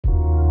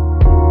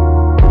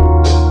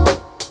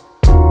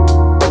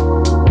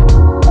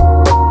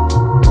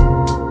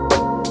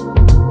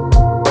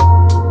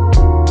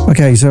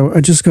Okay, so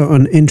I just got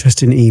an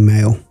interesting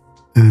email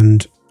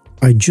and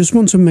I just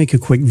want to make a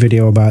quick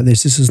video about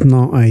this. This is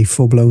not a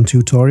full-blown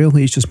tutorial.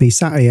 It's just me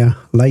sat here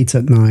late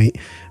at night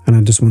and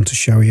I just want to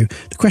show you.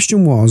 The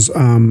question was,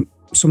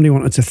 somebody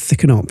wanted to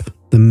thicken up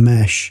the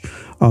mesh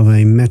of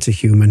a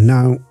Metahuman.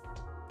 Now,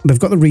 they've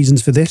got the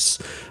reasons for this,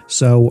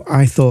 so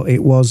I thought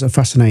it was a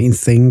fascinating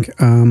thing.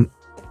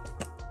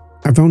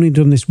 I've only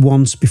done this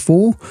once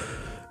before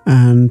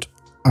and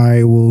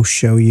I will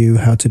show you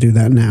how to do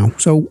that now.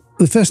 So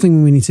the first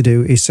thing we need to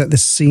do is set the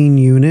scene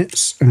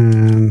units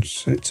and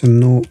set to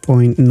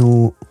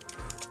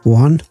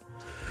 0.01.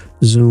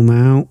 Zoom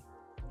out.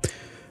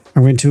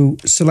 I'm going to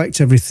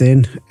select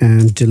everything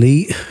and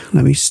delete.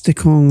 Let me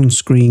stick on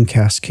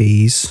screencast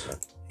keys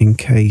in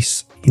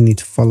case you need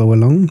to follow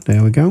along.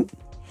 There we go.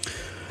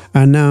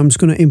 And now I'm just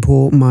going to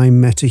import my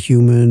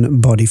Metahuman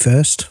body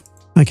first.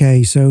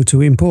 Okay, so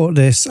to import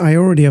this, I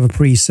already have a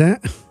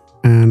preset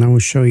and I will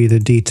show you the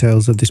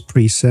details of this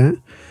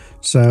preset.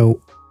 So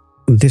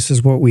this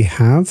is what we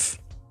have.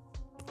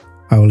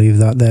 I will leave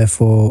that there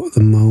for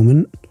the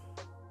moment.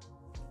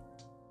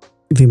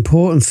 The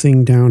important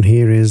thing down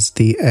here is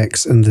the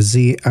X and the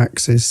Z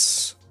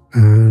axis,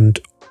 and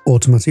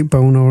automatic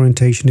bone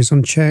orientation is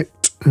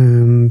unchecked,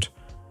 and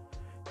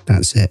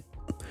that's it.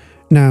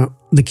 Now,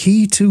 the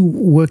key to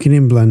working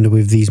in Blender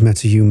with these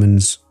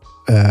Metahumans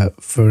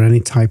for any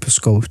type of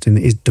sculpting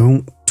is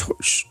don't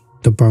touch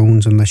the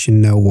bones unless you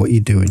know what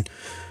you're doing.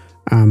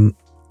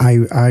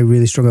 I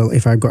really struggle.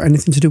 If I've got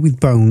anything to do with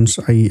bones,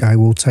 I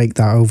will take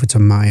that over to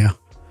Maya.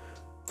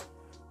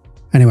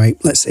 Anyway,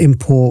 let's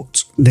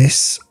import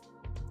this.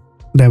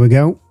 There we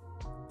go.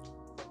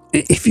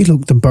 If you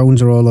look, the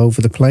bones are all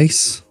over the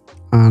place,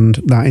 and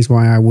that is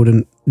why I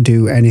wouldn't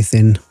do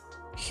anything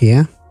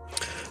here.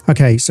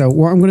 Okay, so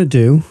what I'm going to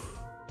do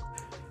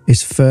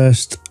is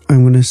first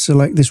I'm going to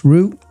select this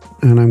root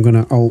and I'm going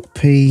to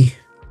Alt-P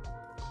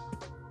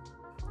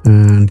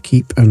and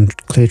keep and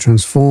clear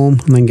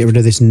transform, and then get rid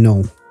of this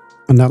null.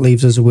 And that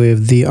leaves us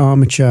with the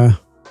armature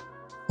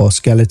or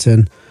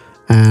skeleton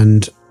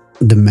and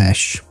the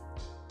mesh.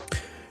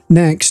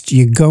 Next,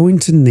 you're going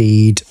to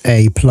need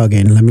a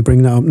plugin. Let me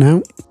bring that up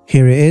now.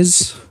 Here it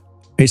is.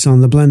 It's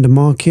on the Blender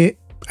Market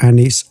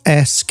and it's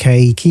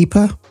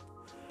SKKeeper.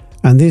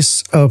 And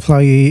this will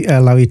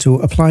allow you to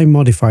apply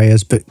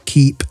modifiers but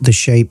keep the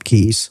shape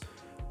keys.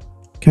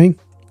 Okay.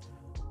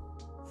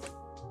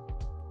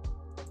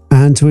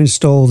 And to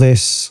install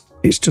this,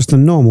 it's just a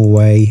normal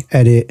way.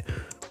 Edit,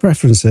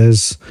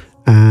 preferences,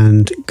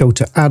 and go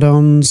to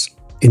add-ons,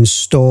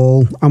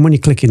 install. And when you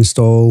click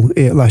install,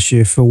 it'll ask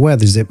you for where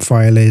the zip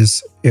file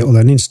is. It'll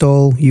then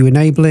install. You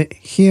enable it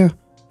here,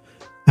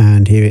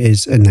 and here it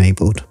is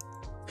enabled.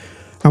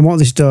 And what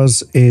this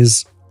does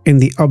is in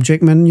the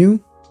object menu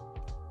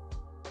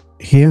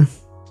here,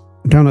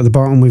 down at the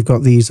bottom, we've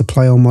got these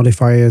apply all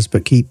modifiers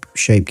but keep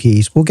shape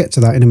keys. We'll get to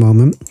that in a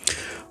moment.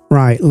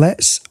 Right,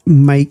 let's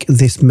make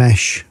this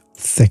mesh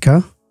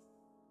thicker.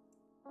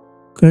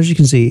 As you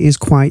can see, it is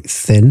quite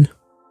thin.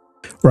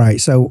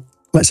 Right, so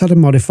let's add a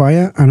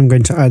modifier, and I'm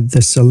going to add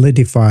the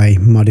solidify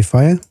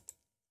modifier.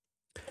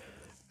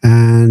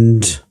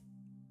 And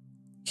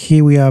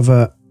here we have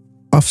a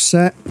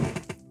offset,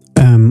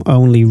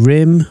 only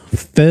rim,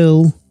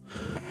 fill,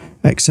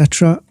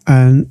 etc.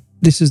 And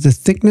this is the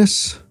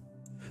thickness.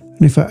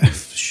 And if I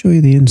show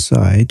you the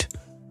inside,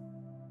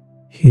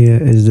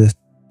 here is the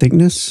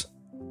thickness.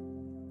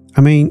 I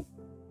mean,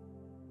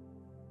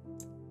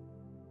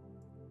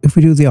 if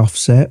we do the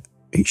offset,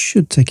 it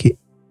should take it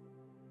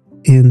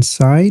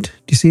inside. Do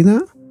you see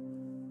that?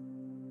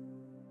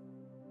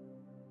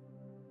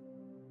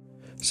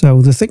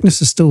 So the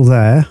thickness is still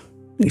there.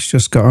 It's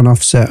just got an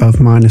offset of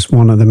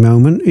 -1 at the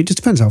moment. It just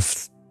depends how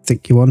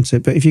thick you want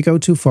it. But if you go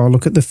too far,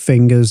 look at the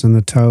fingers and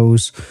the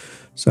toes.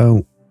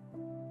 So,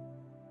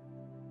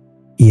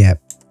 yeah.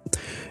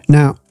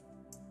 Now,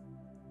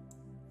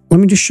 let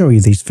me just show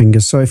you these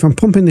fingers. So if I'm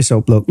pumping this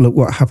up, look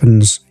what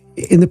happens.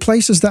 In the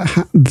places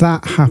that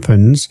that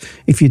happens,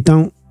 if you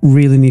don't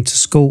really need to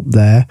sculpt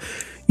there,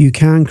 you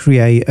can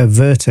create a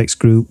vertex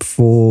group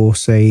for,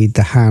 say,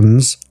 the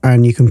hands,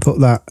 and you can put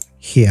that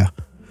here.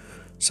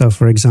 So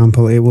for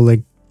example, it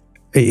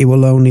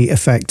will only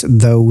affect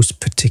those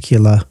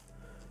particular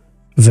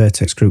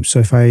vertex groups. So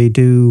if I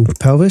do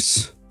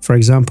pelvis, for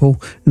example,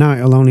 now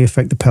it'll only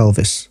affect the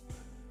pelvis.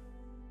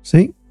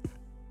 See?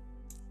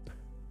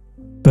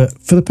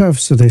 But for the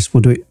purpose of this,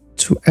 we'll do it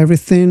to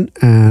everything,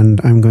 and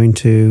I'm going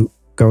to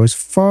go as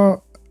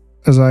far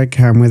as I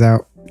can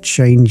without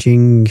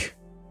changing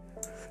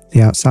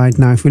the outside.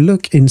 Now, if we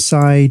look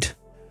inside,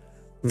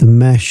 the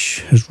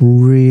mesh has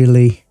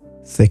really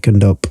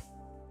thickened up,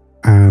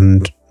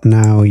 and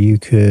now you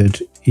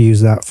could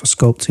use that for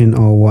sculpting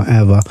or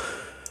whatever.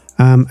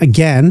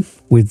 Again,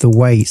 with the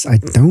weights, I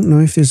don't know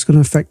if this is going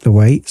to affect the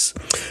weights.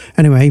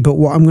 Anyway, but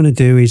what I'm going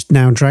to do is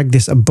now drag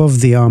this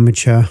above the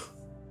armature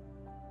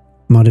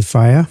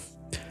modifier,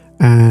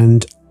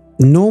 and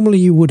normally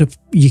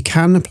you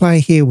can apply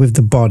here with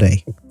the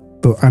body,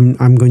 but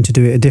I'm going to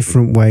do it a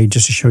different way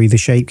just to show you the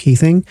shape key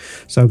thing.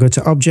 So I'll go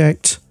to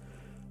object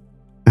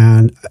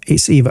and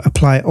it's either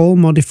apply all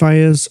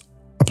modifiers,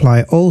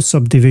 apply all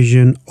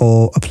subdivision,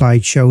 or apply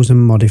chosen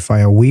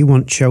modifier. We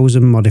want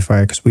chosen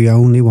modifier because we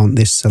only want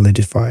this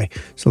solidify.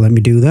 So let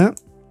me do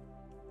that.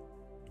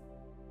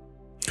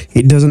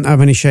 It doesn't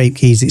have any shape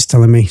keys, it's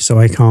telling me, so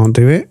I can't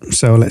do it.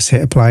 So let's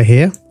hit apply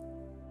here.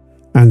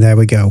 And there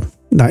we go.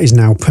 That is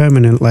now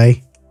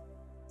permanently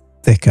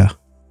thicker.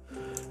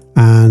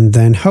 And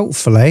then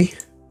hopefully,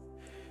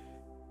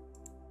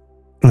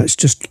 let's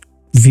just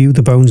view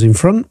the bones in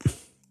front.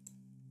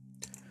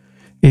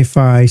 If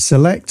I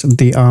select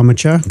the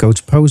armature, go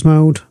to pose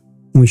mode,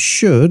 we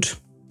should,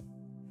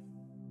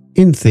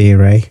 in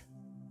theory,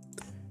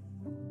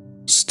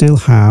 still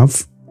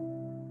have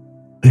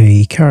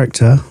a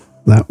character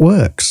that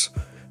works.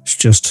 It's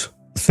just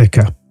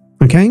thicker.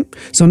 Okay,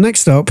 so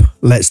next up,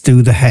 let's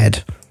do the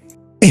head.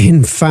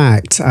 In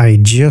fact, I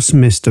just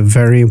missed a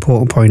very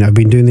important point. I've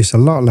been doing this a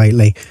lot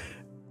lately.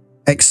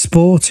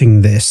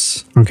 Exporting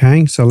this.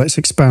 Okay, so let's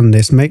expand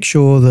this. Make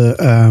sure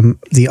that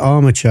the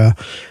armature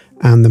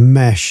and the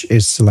mesh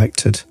is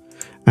selected.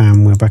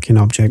 And we're back in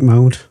object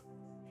mode.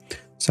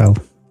 So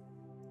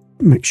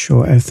make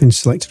sure everything's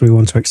selected. We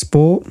want to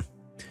export.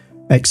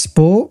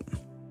 Export.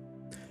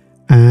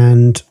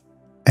 And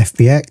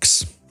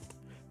FBX.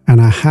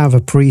 And I have a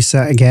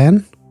preset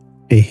again.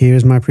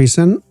 Here's my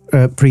preset.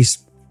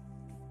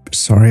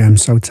 Sorry, I'm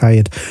so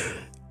tired.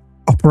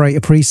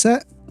 Operator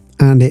preset.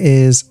 And it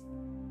is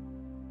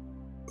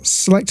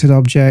selected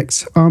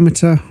objects,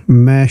 armature,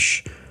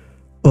 mesh,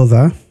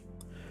 other.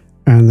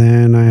 And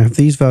then I have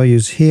these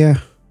values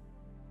here.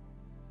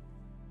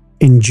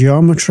 In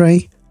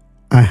geometry,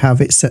 I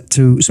have it set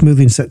to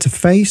smoothing set to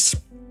face.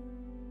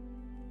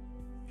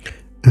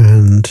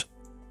 And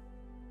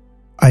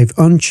I've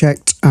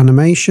unchecked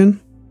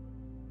animation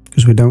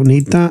because we don't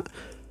need that.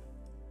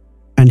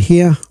 And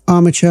here,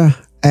 armature,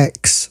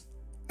 X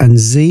and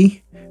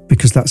Z,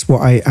 because that's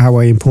what how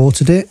I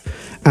imported it.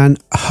 And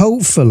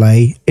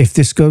hopefully, if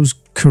this goes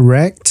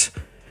correct,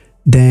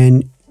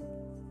 then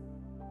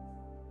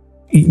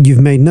you've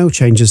made no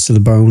changes to the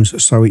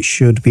bones, so it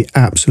should be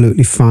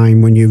absolutely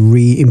fine when you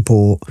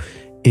re-import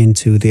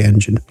into the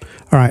engine.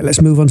 All right,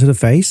 let's move on to the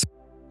face.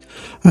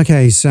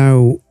 Okay,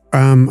 so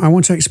I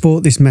want to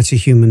export this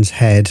Metahuman's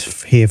head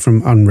here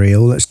from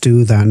Unreal. Let's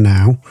do that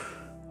now.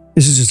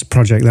 This is just a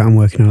project that I'm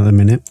working on at the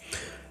minute.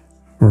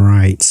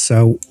 Right,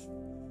 so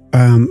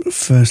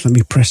first let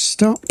me press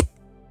stop.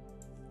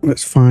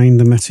 Let's find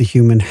the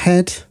Metahuman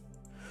head.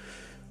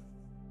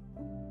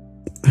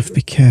 I have to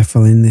be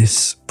careful in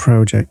this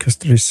project because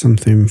there is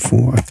something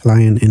for a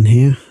client in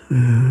here.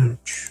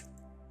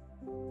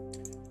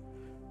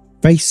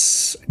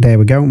 Face, there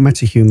we go,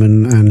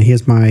 Metahuman, and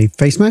here's my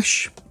face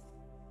mesh.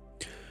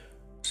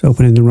 It's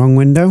opening the wrong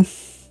window.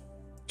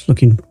 It's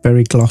looking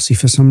very glossy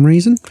for some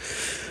reason.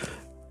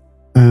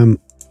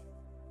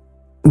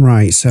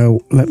 Right,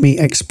 so let me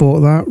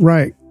export that.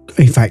 Right,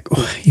 in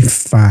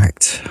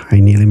fact, I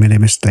nearly made a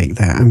mistake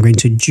there. I'm going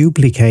to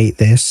duplicate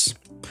this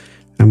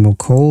and we'll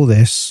call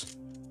this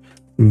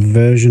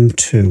version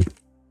 2.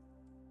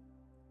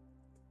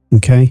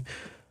 Okay,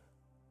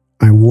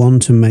 I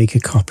want to make a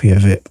copy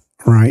of it.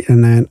 Right,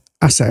 and then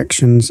asset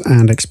actions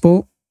and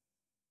export.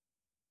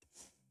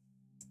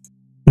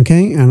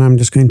 Okay, and I'm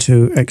just going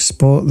to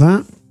export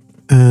that.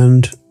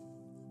 And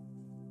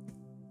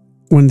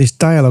when this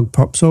dialog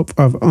pops up,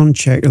 I've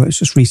unchecked, let's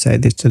just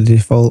reset this to the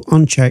default,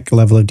 uncheck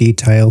level of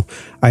detail.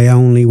 I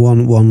only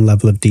want one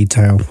level of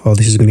detail. Oh,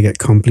 this is going to get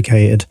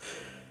complicated.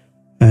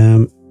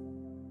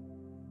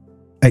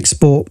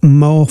 Export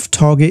morph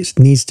targets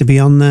needs to be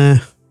on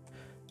there.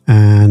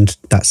 And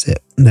that's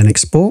it. And then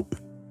export.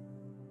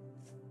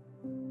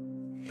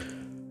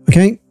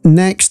 Okay,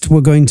 next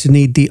we're going to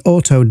need the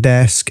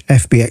Autodesk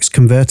FBX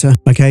Converter.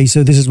 Okay,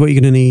 so this is what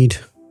you're going to need.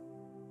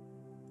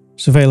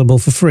 It's available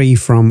for free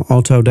from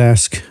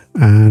Autodesk,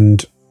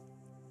 and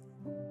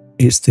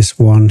it's this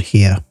one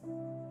here,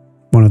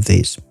 one of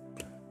these.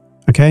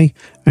 Okay,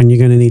 and you're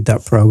going to need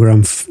that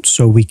program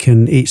so we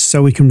can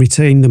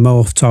retain the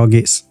morph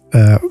targets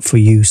for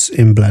use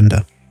in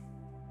Blender.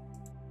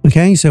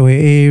 Okay, so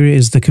here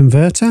is the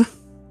converter,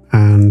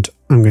 and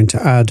I'm going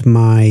to add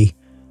my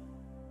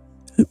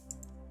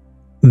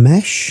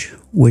mesh,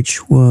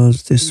 which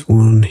was this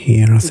one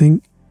here, I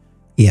think.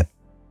 Yep.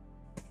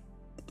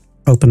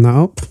 Open that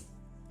up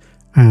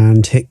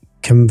and hit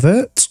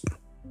convert.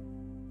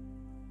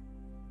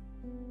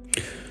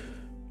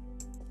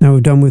 Now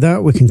we're done with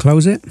that, we can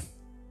close it.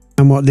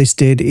 And what this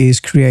did is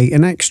create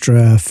an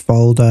extra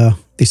folder,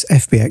 this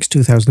FBX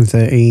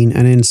 2013,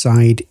 and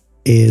inside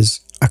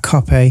is a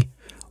copy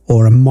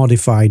or a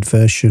modified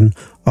version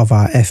of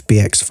our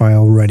FBX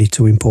file ready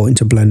to import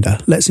into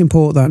Blender. Let's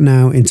import that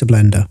now into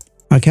Blender.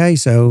 Okay,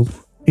 so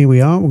here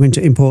we are. We're going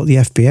to import the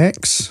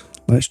FBX.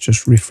 Let's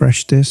just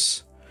refresh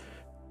this.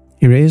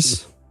 Here it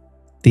is,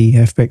 the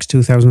FBX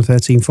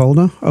 2013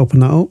 folder.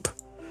 Open that up,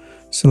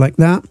 select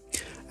that.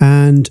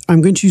 And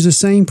I'm going to use the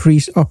same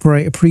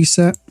operator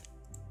preset.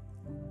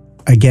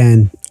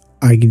 Again,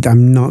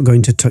 I'm not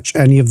going to touch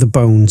any of the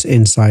bones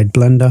inside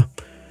Blender.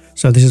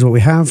 So this is what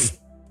we have.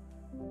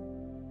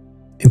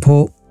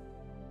 Import,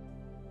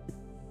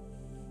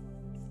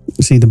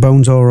 See the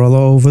bones are all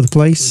over the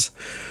place.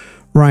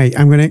 Right,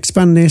 I'm going to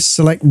expand this,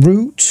 select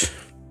root,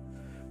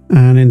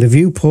 and in the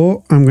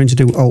viewport, I'm going to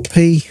do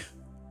Alt-P,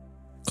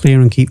 clear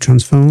and keep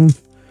transform,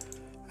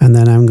 and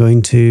then I'm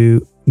going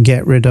to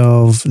get rid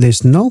of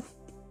this null,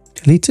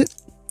 delete it,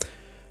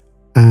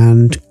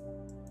 and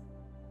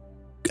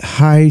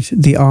hide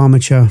the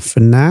armature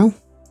for now.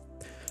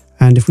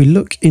 And if we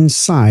look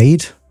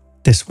inside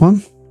this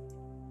one,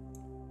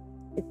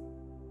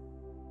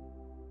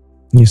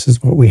 this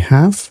is what we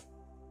have.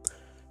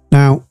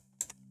 Now,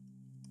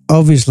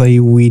 obviously,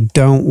 we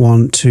don't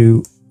want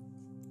to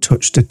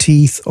touch the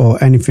teeth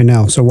or anything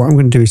else. So what I'm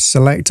going to do is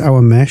select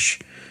our mesh.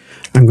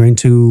 I'm going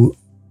to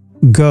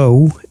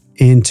go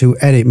into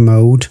edit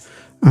mode.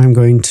 I'm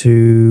going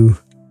to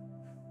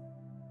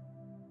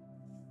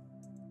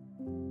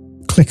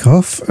click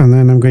off, and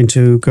then I'm going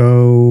to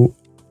go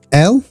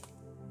L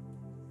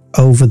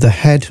over the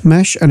head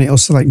mesh, and it'll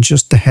select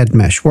just the head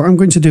mesh. What I'm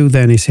going to do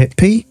then is hit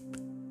P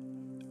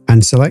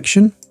and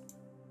selection.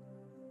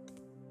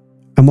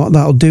 And what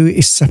that'll do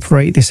is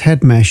separate this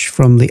head mesh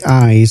from the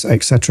eyes,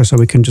 etc. So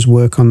we can just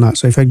work on that.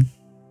 So if I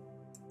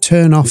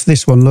turn off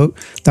this one, look,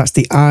 that's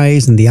the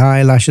eyes and the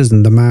eyelashes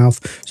and the mouth.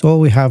 So all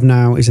we have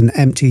now is an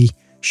empty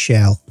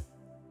shell,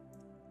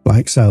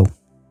 like so.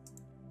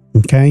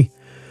 Okay.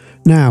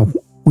 Now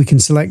we can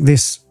select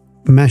this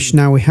mesh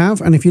now we have.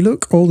 And if you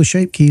look, all the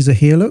shape keys are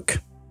here, look.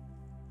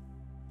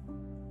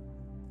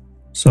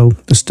 So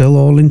they're still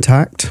all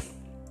intact.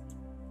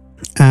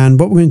 And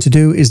what we're going to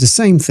do is the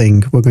same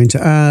thing. We're going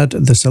to add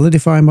the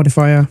solidify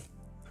modifier.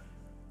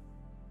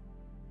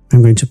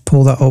 I'm going to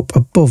pull that up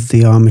above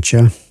the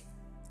armature.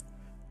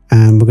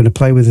 And we're going to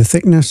play with the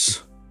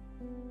thickness.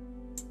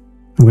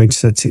 I'm going to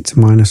set it to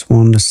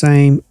 -1, the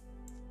same.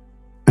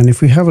 And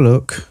if we have a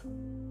look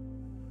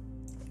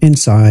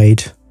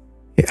inside,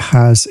 it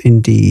has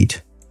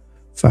indeed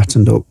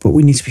fattened up. But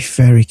we need to be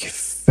very,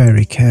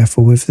 very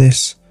careful with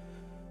this.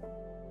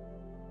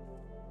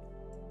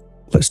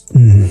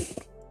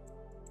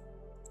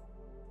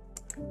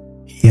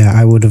 Yeah,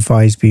 I would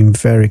advise being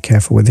very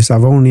careful with this.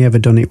 I've only ever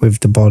done it with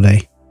the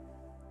body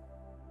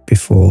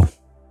before.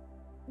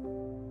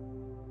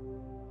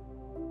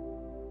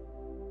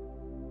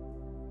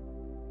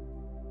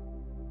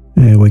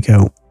 There we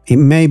go. It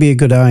may be a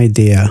good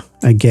idea,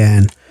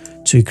 again,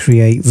 to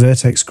create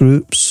vertex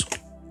groups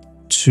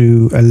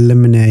to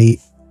eliminate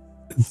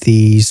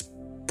these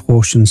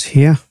portions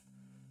here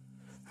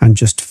and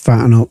just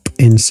fatten up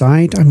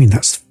inside. I mean,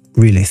 that's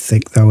really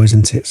thick though,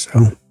 isn't it?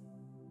 So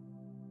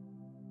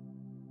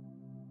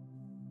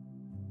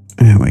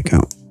there we go.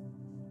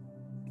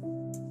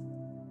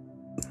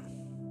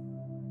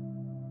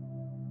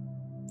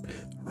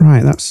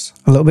 Right, that's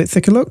a little bit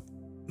thicker, look.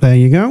 There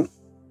you go.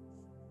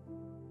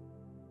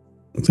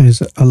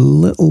 There's a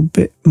little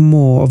bit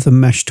more of the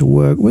mesh to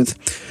work with.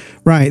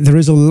 Right, there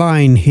is a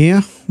line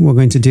here. We're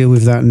going to deal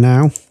with that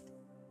now.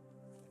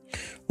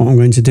 What I'm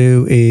going to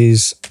do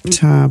is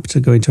tab to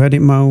go into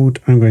edit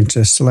mode. I'm going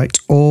to select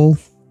all.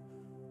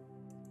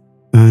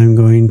 I'm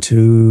going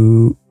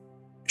to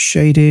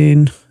shade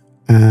in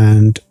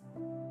and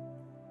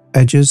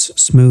edges,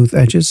 smooth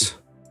edges.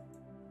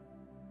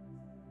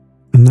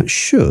 And that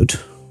should...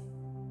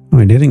 Oh,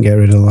 I didn't get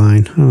rid of the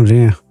line. Oh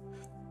dear.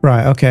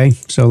 Right, okay.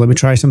 So let me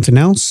try something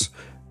else.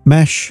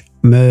 Mesh,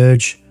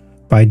 merge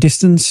by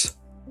distance.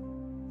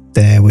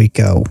 There we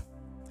go.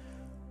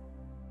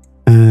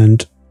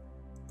 And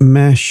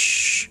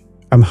mesh,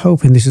 I'm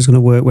hoping this is going to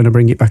work when I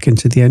bring it back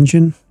into the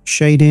engine.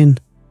 Shade in.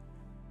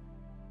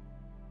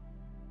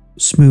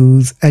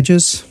 Smooth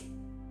edges.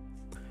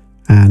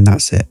 And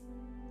that's it.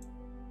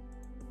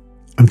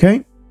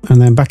 Okay.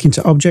 And then back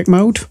into object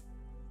mode.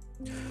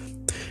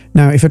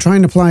 Now, if I try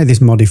and apply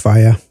this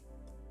modifier,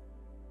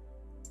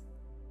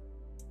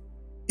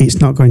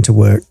 it's not going to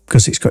work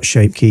because it's got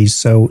shape keys.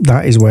 So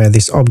that is where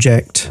this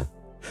object,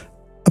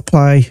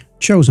 apply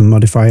chosen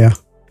modifier,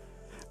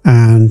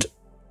 and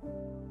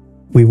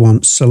we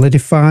want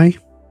solidify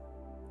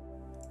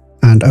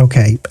and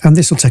OK. And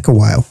this will take a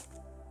while.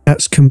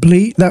 That's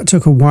complete. That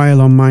took a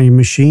while on my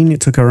machine. It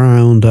took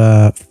around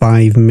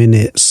 5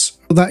 minutes.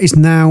 That is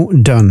now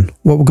done.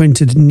 What we're going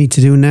to need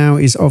to do now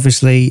is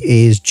obviously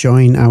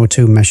join our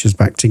two meshes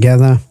back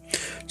together.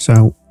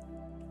 So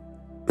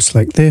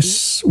select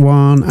this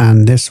one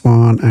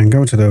and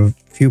go to the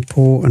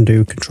viewport and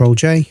do Control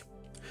J.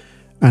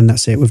 And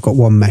that's it. We've got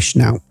one mesh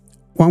now.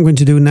 What I'm going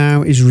to do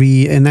now is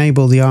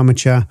re-enable the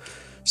armature,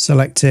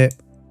 select it,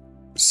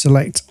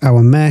 select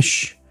our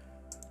mesh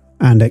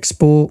and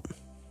export.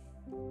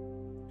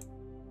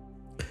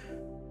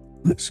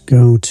 Let's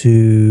go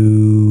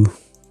to...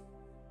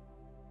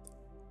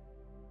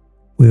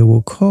 We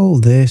will call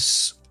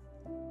this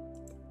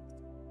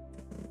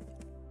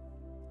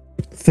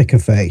thicker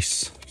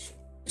face,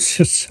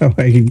 just so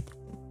I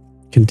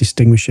can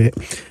distinguish it.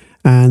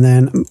 And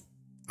then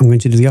I'm going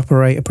to do the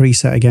operator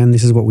preset again.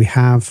 This is what we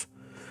have.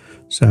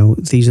 So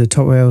these are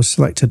top rails,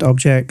 selected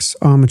objects,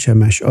 armature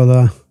mesh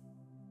other.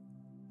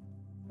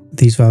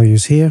 These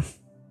values here,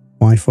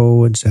 Y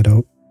forward, Z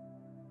up.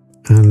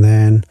 And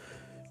then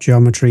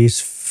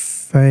geometries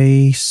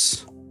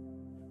face.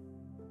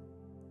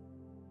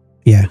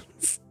 Yeah.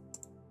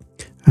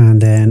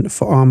 And then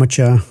for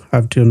armature,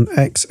 I've done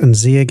X and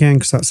Z again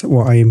because that's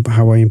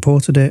how I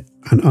imported it,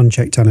 and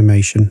unchecked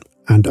animation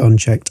and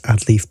unchecked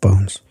add leaf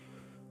bones.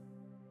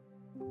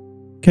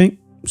 Okay,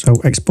 so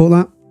export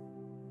that.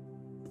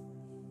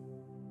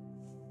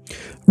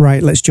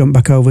 Right, let's jump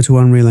back over to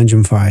Unreal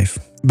Engine 5.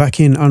 Back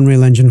in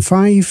Unreal Engine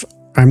 5,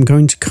 I'm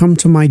going to come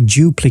to my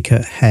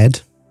duplicate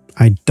head.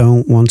 I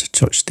don't want to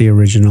touch the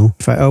original.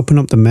 If I open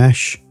up the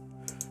mesh,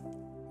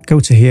 go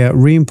to here,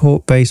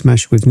 re-import base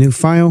mesh with new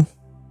file.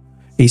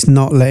 It's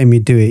not letting me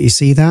do it. You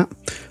see that?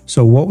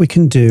 So what we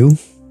can do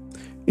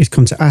is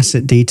come to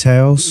asset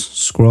details,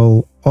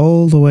 scroll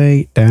all the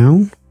way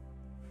down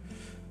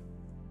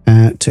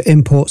to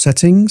import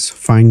settings,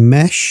 find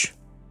mesh,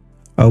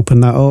 open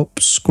that up,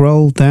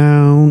 scroll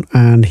down,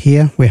 and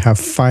here we have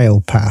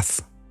file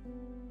path.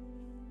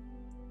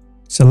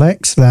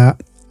 Select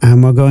that,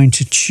 and we're going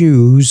to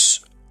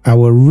choose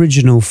our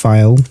original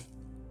file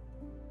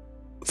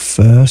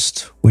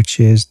first, which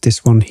is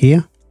this one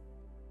here.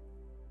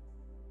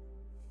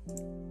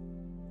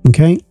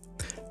 Okay,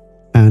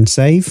 and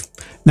save.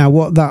 Now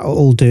what that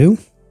will do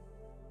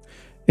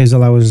is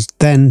allow us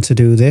then to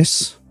do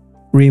this,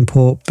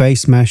 re-import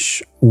base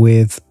mesh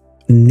with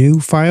new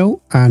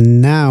file,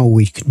 and now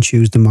we can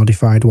choose the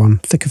modified one,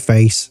 thicker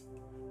face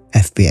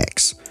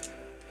FBX,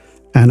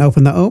 and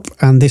open that up,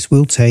 and this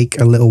will take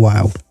a little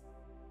while.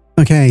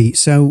 Okay,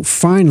 so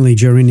finally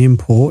during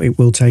import, it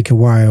will take a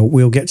while.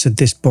 We'll get to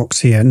this box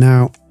here.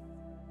 Now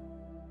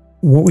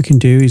what we can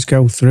do is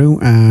go through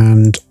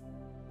and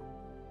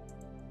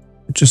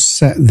just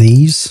set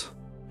these.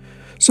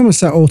 Some are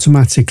set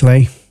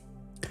automatically,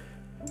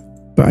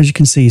 but as you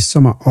can see,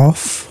 some are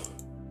off.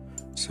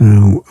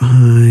 So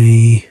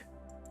I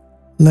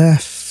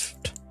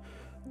left,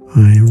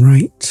 I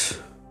right,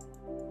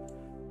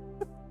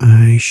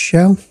 I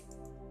shell.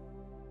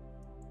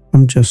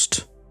 I'm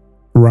just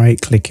right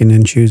clicking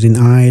and choosing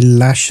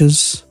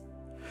eyelashes.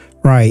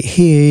 Right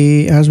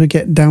here, as we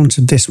get down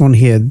to this one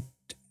here,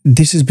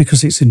 this is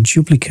because it's a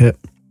duplicate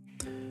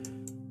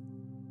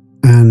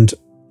and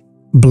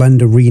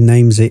Blender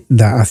renames it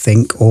that, I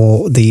think,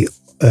 or the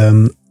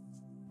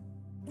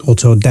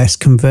Autodesk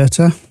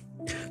Converter.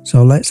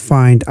 So let's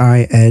find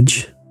eye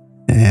edge.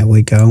 There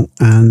we go.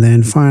 And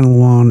then final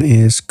one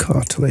is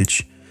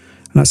cartilage.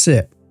 And that's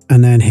it.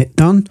 And then hit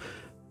done.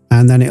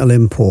 And then it'll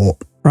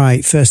import.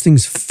 Right, first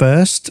things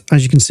first,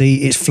 as you can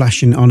see, it's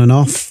flashing on and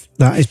off.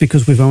 That is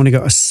because we've only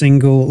got a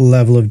single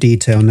level of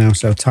detail now.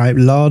 So type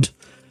LOD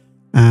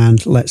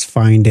and let's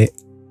find it.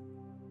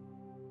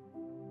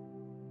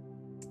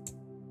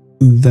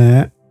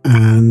 There,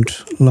 and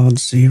LOD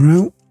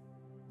 0.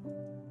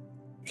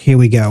 Here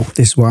we go.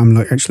 This is what I'm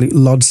actually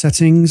LOD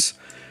settings,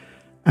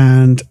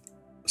 and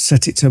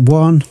set it to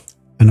 1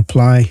 and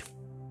apply.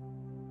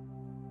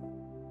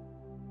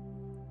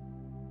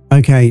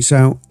 Okay,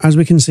 so as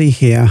we can see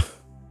here,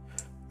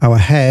 our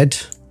head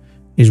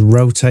is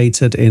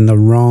rotated in the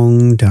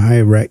wrong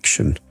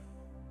direction,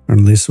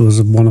 and this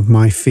was one of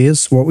my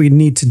fears. What we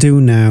need to do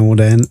now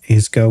then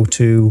is go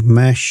to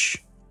mesh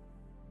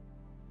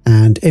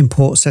and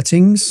import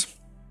settings,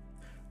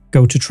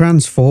 go to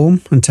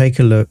transform and take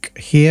a look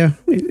here.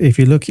 If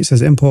you look, it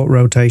says import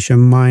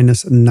rotation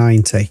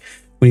 -90.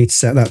 We need to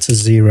set that to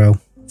 0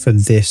 for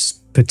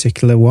this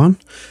particular one.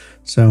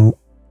 So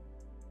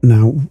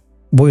now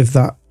with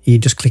that, you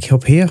just click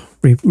up here,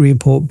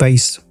 re-import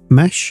base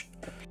mesh.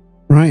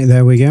 Right,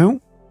 there we go.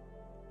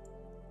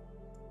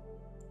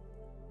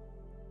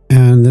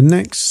 And the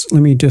next,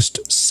 let me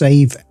just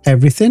save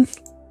everything,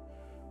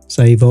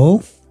 save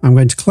all. I'm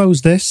going to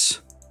close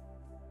this,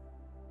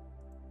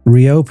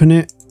 reopen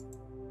it,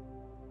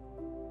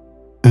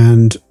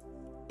 and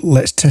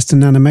let's test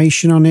an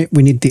animation on it.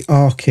 We need the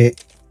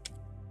ARCIT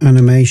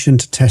animation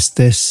to test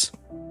this.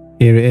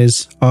 Here it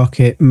is,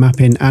 ARCIT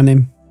mapping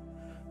anim,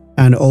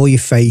 and all your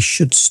face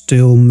should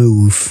still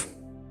move.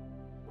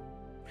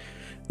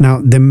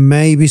 Now there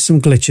may be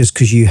some glitches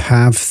because you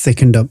have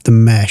thickened up the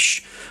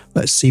mesh.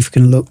 Let's see if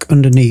we can look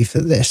underneath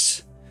at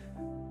this.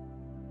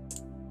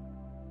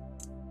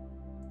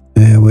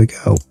 There we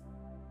go.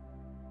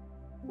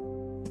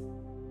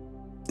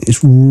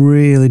 It's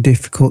really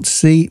difficult to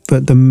see,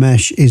 but the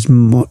mesh is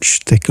much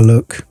thicker.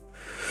 Look,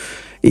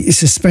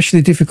 it's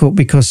especially difficult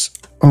because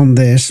on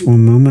this,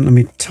 one moment, let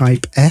me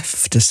type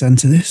F to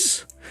center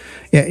this.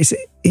 Yeah,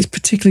 it's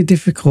particularly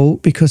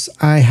difficult because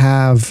I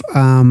have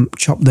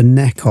chopped the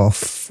neck off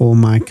for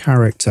my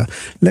character.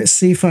 Let's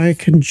see if I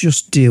can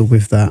just deal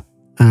with that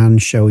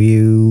and show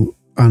you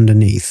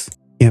underneath.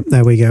 Yep,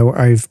 there we go.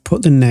 I've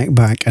put the neck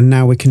back and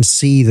now we can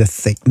see the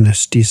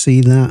thickness. Do you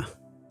see that?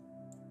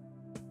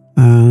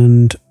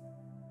 And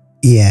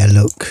yeah,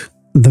 look,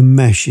 the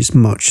mesh is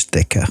much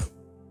thicker.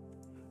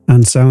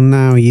 And so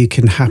now you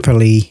can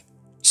happily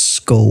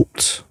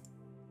sculpt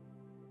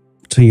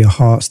to your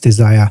heart's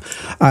desire.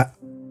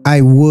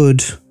 I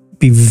would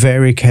be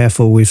very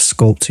careful with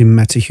sculpting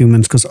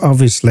metahumans because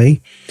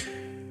obviously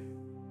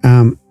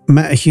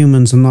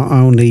metahumans are not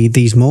only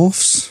these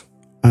morphs,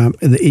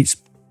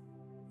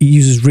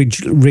 uses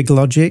rig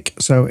logic,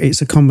 so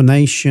it's a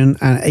combination,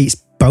 and it's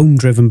bone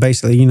driven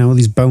basically. You know,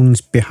 these bones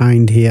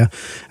behind here,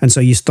 and so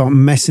you start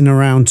messing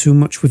around too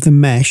much with the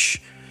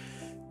mesh,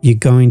 you're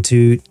going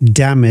to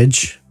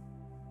damage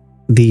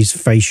these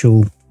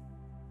facial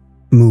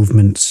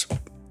movements.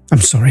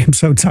 I'm sorry, I'm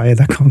so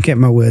tired, I can't get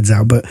my words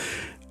out, but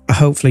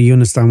hopefully you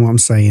understand what I'm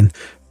saying,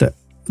 that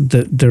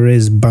there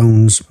is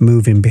bones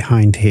moving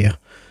behind here,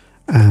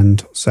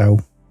 and so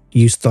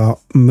you start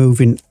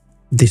moving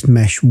this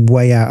mesh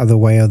way out of the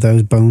way of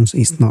those bones,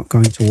 it's not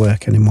going to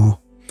work anymore.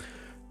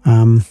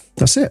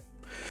 That's it.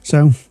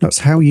 So that's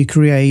how you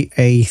create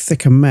a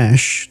thicker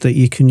mesh that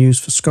you can use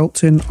for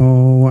sculpting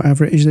or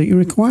whatever it is that you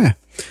require.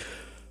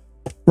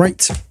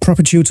 Right,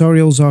 proper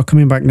tutorials are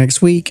coming back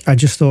next week. I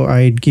just thought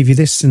I'd give you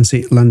this since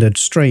it landed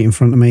straight in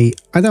front of me.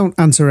 I don't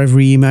answer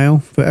every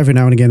email, but every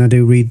now and again I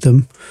do read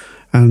them.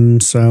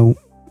 And so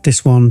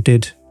this one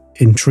did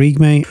intrigue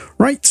me.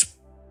 Right,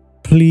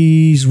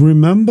 please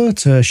remember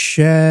to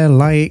share,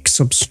 like,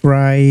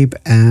 subscribe,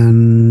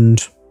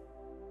 and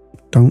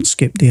don't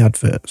skip the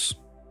adverts.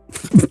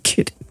 I'm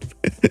kidding.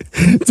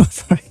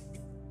 Bye-bye.